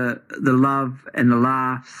all the love and the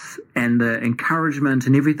laughs and the encouragement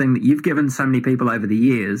and everything that you've given so many people over the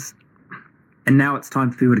years. And now it's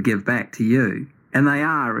time for people to give back to you. And they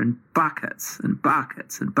are in buckets and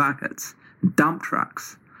buckets and buckets and dump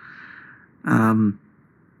trucks. And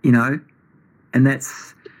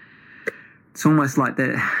it's almost like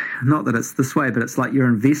that, not that it's this way, but it's like your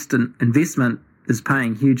investment is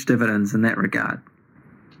paying huge dividends in that regard.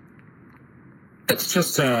 It's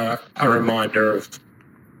just a reminder of,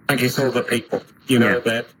 I guess, all the people,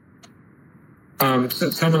 that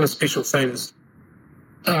some of the special things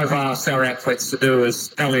I've asked our athletes to do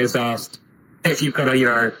is, Ali has asked if you've got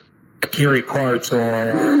a Kerry quote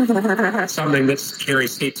or something that's Kerry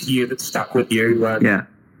said to you that stuck with you.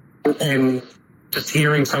 And just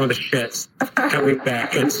hearing some of the shit coming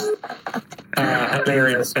back, it's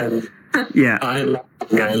hilarious. And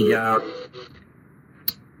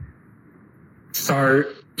so,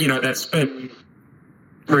 that's been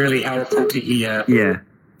really helpful to hear.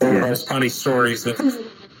 All those funny stories of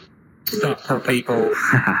stuff from people.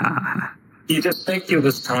 You just think you're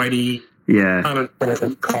this tiny,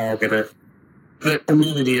 unimportant cog in it. The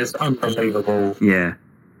community is unbelievable. Yeah.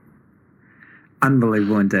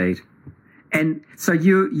 Unbelievable indeed. And so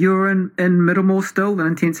you're in Middlemore still, in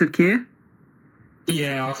intensive care?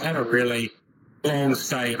 Yeah, I've had a really long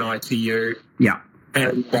stay in ITU. Yeah.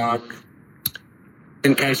 And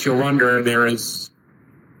in case you're wondering, there is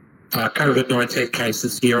COVID-19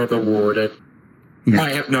 cases here on the ward. And I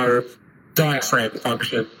have no diaphragm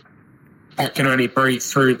function. I can only breathe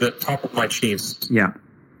through the top of my chest. Yeah.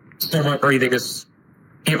 So my breathing is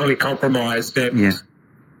heavily compromised. And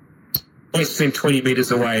less than 20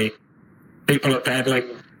 metres away, people are battling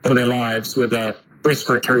for their lives with a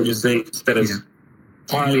respiratory disease that is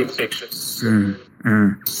highly infectious.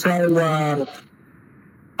 So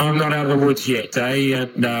I'm not out of the woods yet,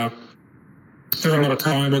 and still a lot of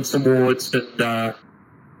time on some wards and,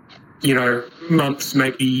 months,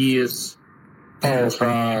 maybe years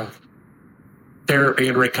of therapy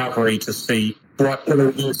and recovery to see what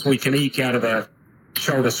little use we can eke out of a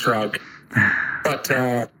shoulder shrug. But,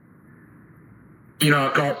 I've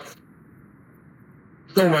got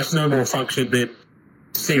almost no more function than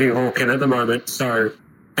Stephen Hawking at the moment, so,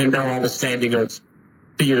 and no understanding of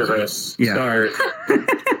the universe. So,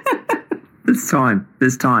 There's time.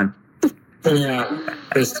 there's time. Can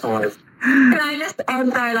I just add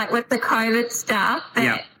though, like with the COVID stuff,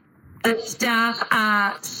 that the staff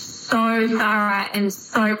are so thorough and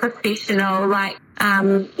so professional. Like,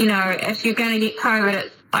 if you're going to get COVID,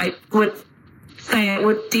 I would say it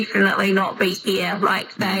would definitely not be here.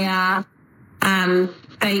 Like they are,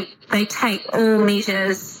 they take all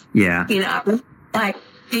measures. Yeah. Like,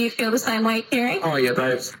 do you feel the same way, Kerry? Oh yeah,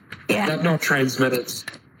 they've not transmitted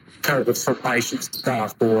COVID from patient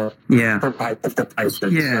staff or Yeah. from patient to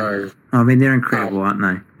patient. Yeah. So I mean, they're incredible, aren't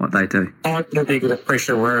they? What they do. I'm in a negative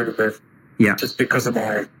pressure room with Yeah. just because of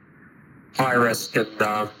my high risk, and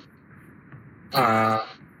I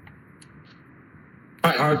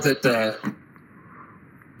hope that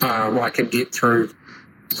I can get through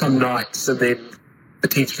some nights and then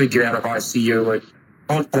potentially get out of ICU and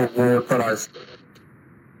onto a ward, but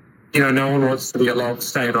no one wants to be a long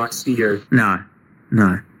stay in ICU. No.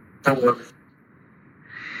 I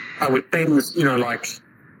would things, like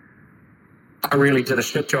I really did a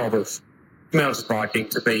shit job of mountain biking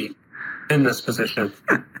to be in this position.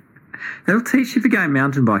 They'll teach you for going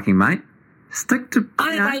mountain biking, mate. Stick to...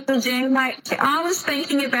 I like the gym. I was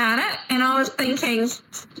thinking about it, and I was thinking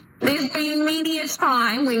there's been many a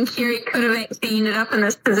time when Kerry could have actually ended up in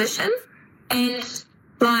this position, and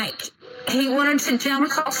he wanted to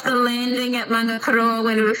jump off the landing at Mangakarua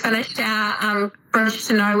when we finished our Bridge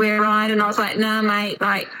to Nowhere ride, and I was like, nah, mate,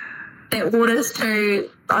 that water's too,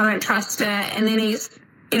 I don't trust it. And then he's,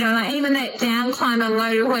 even that down climb on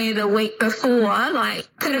motorway the week before,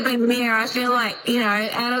 could have been there. I feel like,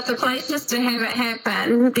 out of the places to have it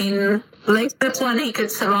happen, then at least this one he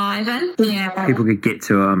could survive in. Yeah. People could get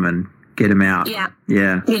to him and get him out. Yeah.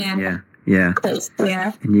 Yeah. Yeah. Yeah.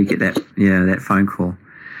 Yeah. And you get that phone call.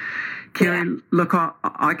 Kerry, look,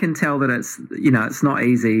 I can tell that it's, it's not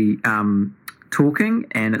easy talking,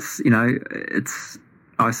 and it's,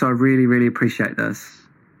 so I really, really appreciate this.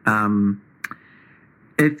 Are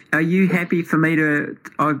you happy for me to,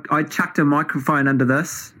 I chucked a microphone under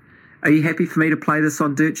this. Are you happy for me to play this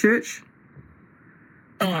on Dirt Church?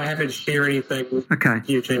 Oh, I haven't shared anything. Okay.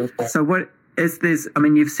 Eugene. So what is this,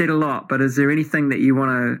 you've said a lot, but is there anything that you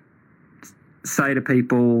want to say to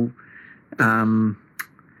people,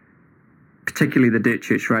 particularly the Dirt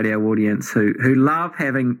Church radio audience who love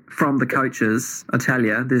having from the coaches? I tell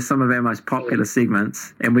you, there's some of our most popular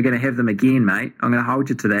segments, and we're going to have them again, mate. I'm going to hold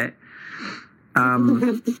you to that.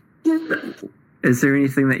 Is there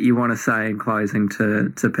anything that you want to say in closing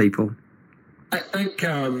to people? I think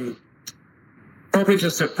probably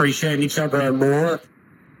just appreciate each other more.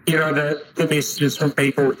 The messages from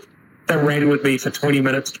people that ran with me for 20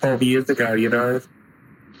 minutes 12 years ago,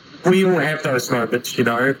 We all have those moments,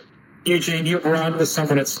 Eugene, you've run with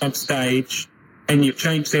someone at some stage and you've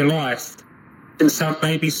changed their life in some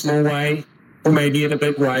maybe small way or maybe in a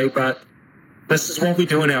big way, but this is what we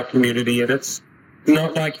do in our community, and it's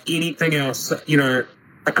not like anything else. I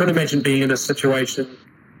couldn't imagine being in a situation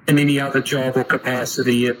in any other job or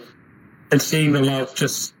capacity and seeing the love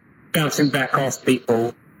just bouncing back off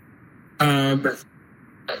people.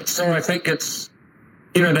 So I think it's,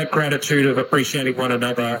 that gratitude of appreciating one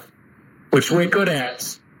another, which we're good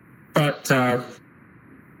at, but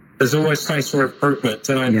there's always space for improvement.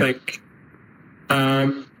 And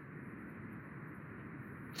I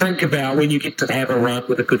think about when you get to have a run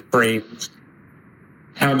with a good friend,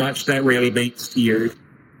 how much that really means to you.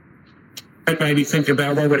 And maybe think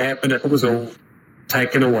about what would happen if it was all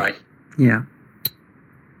taken away. Yeah.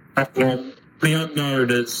 The unknown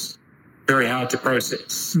is very hard to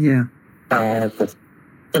process. Yeah.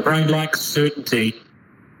 The brain likes certainty,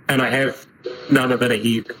 and I have none of it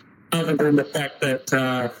ahead, other than the fact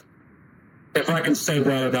that if I can stay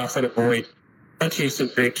well enough and avoid a chest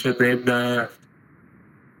infection, then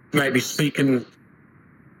maybe speak in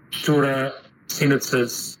shorter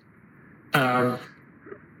sentences, I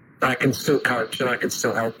can still coach and I can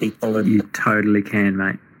still help people. And you totally can,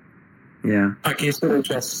 mate. Yeah. I guess it'll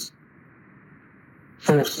just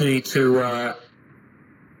force me to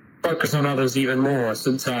focus on others even more,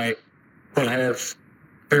 since I will have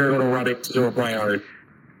very little running to do of my own.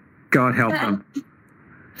 God help them.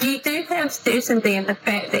 You do have certainty in the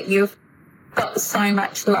fact that you've got so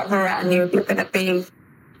much love around you. You're going to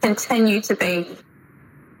continue to be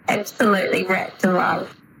absolutely wrapped in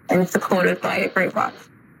love and supported by everyone.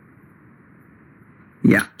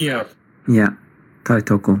 Yeah. Yeah. Yeah.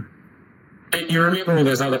 Tautoko. And you remember all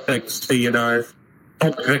those other things too, like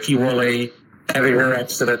Vicky Woolley having her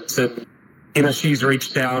accident, and, she's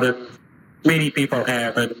reached out, and many people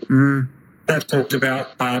have, and they've talked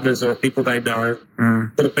about partners or people they know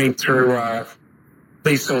that have been through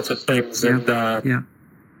these sorts of things. And,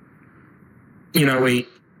 we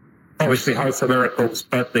obviously hope for miracles,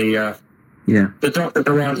 but the doctors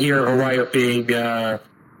around here have a way of being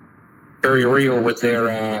very real with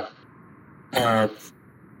their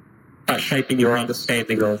shaping your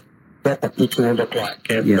understanding of what the future will look like.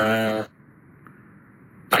 And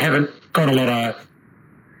I haven't got a lot of,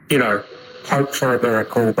 hope for a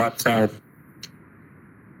miracle, but I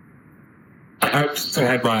I still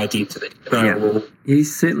have my identity. So Yeah. You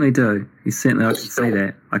certainly do. You certainly, I can see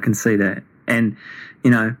that. I can see that. And,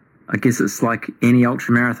 you know, I guess it's like any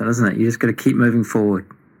ultramarathon, isn't it? You just got to keep moving forward.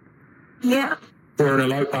 Yeah. we're in a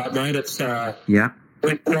low part, mate. It's Yeah.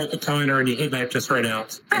 when you're at the toner and your head map just ran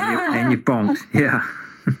out. And you bonked. Yeah.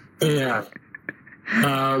 Yeah.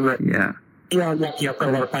 Yeah. Yeah, I'm lucky I've got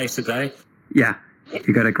a lot of pace today. Yeah.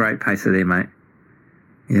 You got a great pacer there, mate.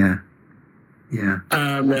 Yeah. Yeah.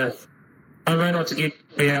 I may not be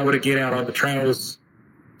able to get out on the trails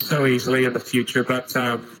so easily in the future, but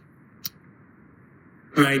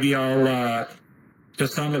maybe I'll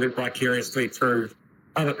just live vicariously through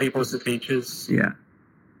other people's adventures. Yeah.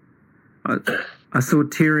 I saw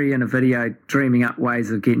Terry in a video dreaming up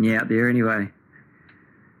ways of getting you out there anyway.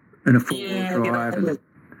 In a four-wheel drive.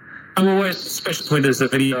 I'm always suspicious when there's a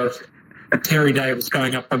video of Terry Davis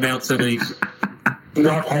going up a mountain and he's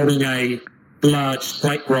not holding a large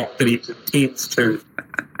plate rock that he intends to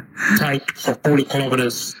take for 40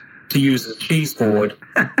 kilometres to use as a cheese board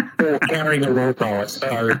or carrying a roll bar.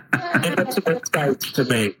 So it's a bit strange to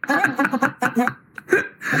me.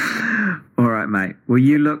 All right, mate. Well,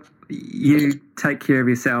 you take care of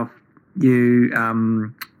yourself.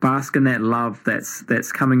 You bask in that love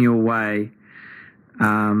that's coming your way,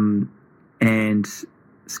 and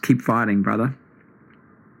just keep fighting, brother.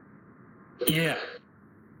 Yeah,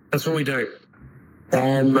 that's what we do.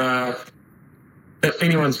 If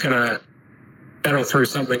anyone's going to battle through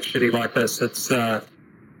something shitty like this, it's a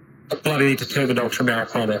bloody determined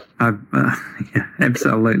ultramarathoner. Yeah,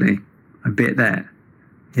 absolutely. I bet that.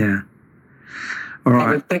 Yeah. All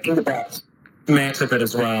right. I've been thinking about Matt a bit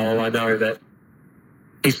as well. I know that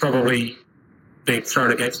he's probably being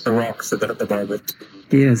thrown against the rocks a bit at the moment.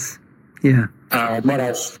 Yes. Yeah. What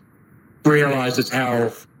I've realised is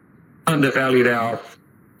how undervalued our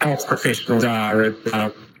health professionals are. And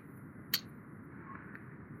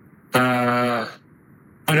I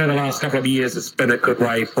know the last couple of years it's been a good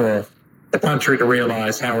way for the country to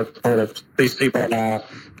realise how important these people are.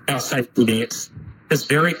 Our safety net is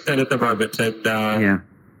very thin at the moment, and Yeah.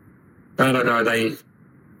 I don't know, they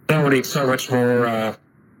all need so much more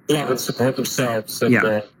love and support themselves. And,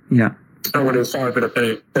 Yeah. Yeah. someone who's open a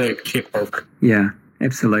big checkbook. Yeah.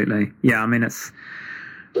 Absolutely. Yeah. I mean, I'm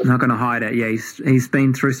not going to hide it. Yeah. He's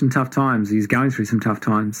been through some tough times. He's going through some tough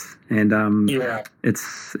times, and Yeah.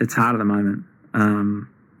 it's hard at the moment.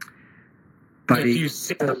 But If you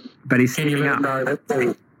see him, he's can you stepping let him up. know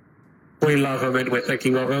that we love him and we're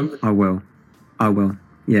thinking of him? I will.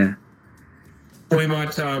 Yeah. We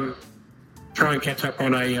might try and catch up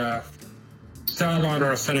on a start line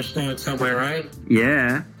or a finish line somewhere, eh?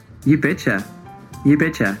 Yeah. You betcha. You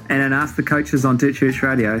betcha. And then ask the coaches on Dirt Church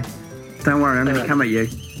Radio. Don't worry, I'm going to come at you.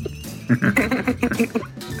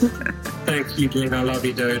 Thanks, Eugene. I love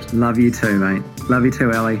you, dude. Love you too, mate. Love you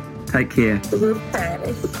too, Ellie. Take care.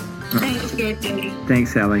 Thanks, good duty.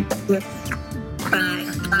 Thanks, Ellie. Bye.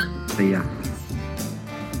 See ya.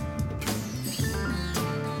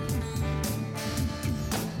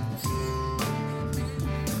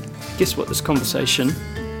 Guess what this conversation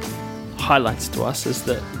highlights to us is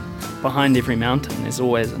that behind every mountain there's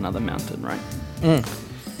always another mountain, right?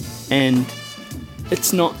 And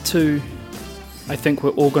it's not to, I think we're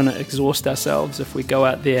all going to exhaust ourselves if we go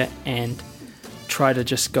out there and try to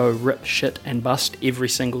just go rip shit and bust every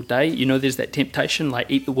single day. You know, there's that temptation, like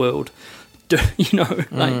eat the world.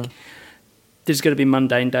 Like there's going to be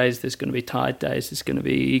mundane days, there's going to be tired days, there's going to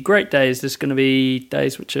be great days, there's going to be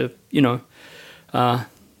days which are,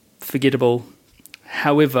 forgettable.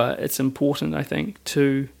 However, it's important, I think,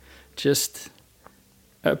 to just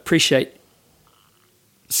appreciate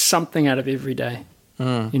something out of every day,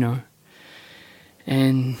 And,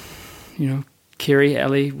 Kerry,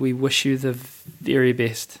 Ellie, we wish you the very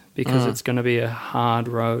best because it's going to be a hard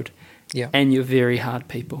road. Yeah. And you're very hard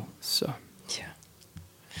people, so...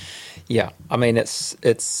 Yeah, I mean, it's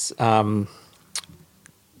as you'll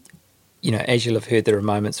have heard, there are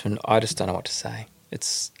moments when I just don't know what to say.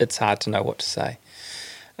 It's hard to know what to say,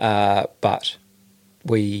 but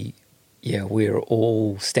we're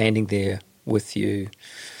all standing there with you,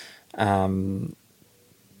 for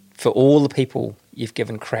all the people you've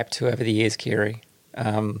given crap to over the years, Kerry.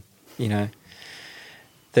 They're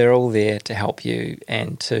all there to help you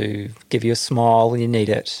and to give you a smile when you need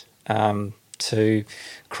it. To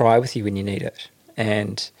cry with you when you need it,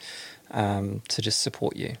 and to just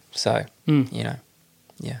support you. So,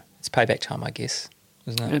 it's payback time, I guess,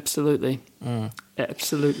 isn't it? Absolutely.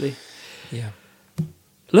 Absolutely. Yeah.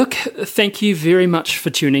 Look, thank you very much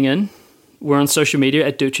for tuning in. We're on social media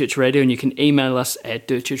at Dirt Church Radio, and you can email us at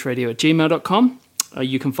dirtchurchradio@gmail.com.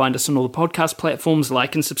 You can find us on all the podcast platforms.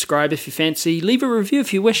 Like and subscribe if you fancy. Leave a review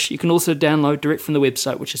if you wish. You can also download direct from the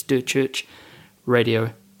website, which is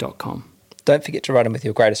dirtchurchradio.com. Don't forget to write them with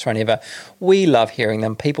your greatest run ever. We love hearing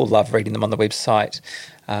them. People love reading them on the website.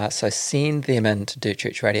 So send them in to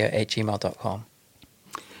dirtchurchradio@gmail.com.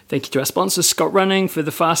 Thank you to our sponsors, Scott Running, for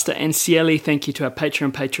the Faster and Cieli. Thank you to our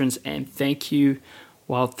Patreon patrons. And thank you,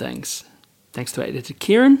 Wild Things. Thanks to our editor,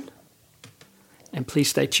 Kieran. And please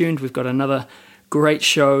stay tuned. We've got another great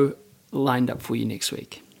show lined up for you next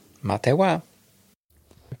week. Mā te wā.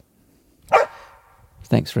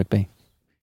 Thanks, Rigby.